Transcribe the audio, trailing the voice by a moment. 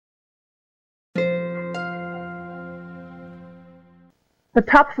The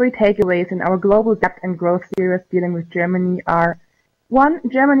top three takeaways in our global debt and growth series dealing with Germany are: 1.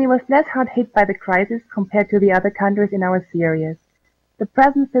 Germany was less hard hit by the crisis compared to the other countries in our series. The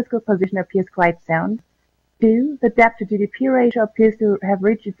present fiscal position appears quite sound. 2. The debt to GDP ratio appears to have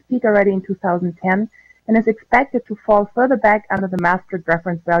reached its peak already in 2010 and is expected to fall further back under the Maastricht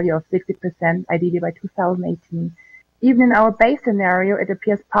reference value of 60%, ideally by 2018. Even in our base scenario, it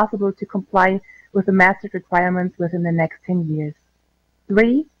appears possible to comply with the Maastricht requirements within the next 10 years.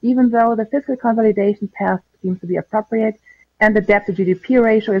 3. Even though the fiscal consolidation path seems to be appropriate and the debt to GDP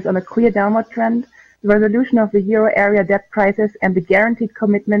ratio is on a clear downward trend, the resolution of the euro area debt crisis and the guaranteed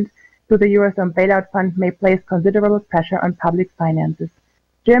commitment to the Eurozone bailout fund may place considerable pressure on public finances.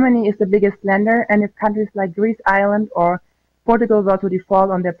 Germany is the biggest lender, and if countries like Greece, Ireland, or Portugal were to default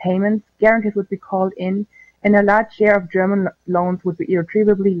on their payments, guarantees would be called in, and a large share of German loans would be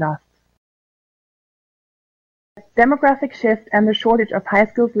irretrievably lost. Demographic shift and the shortage of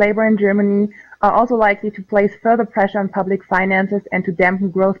high-skilled labor in Germany are also likely to place further pressure on public finances and to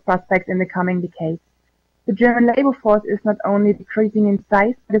dampen growth prospects in the coming decades. The German labor force is not only decreasing in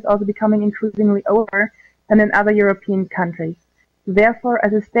size, but is also becoming increasingly older than in other European countries. Therefore, a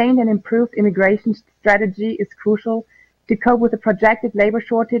sustained and improved immigration strategy is crucial to cope with the projected labor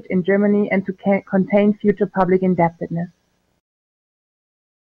shortage in Germany and to contain future public indebtedness.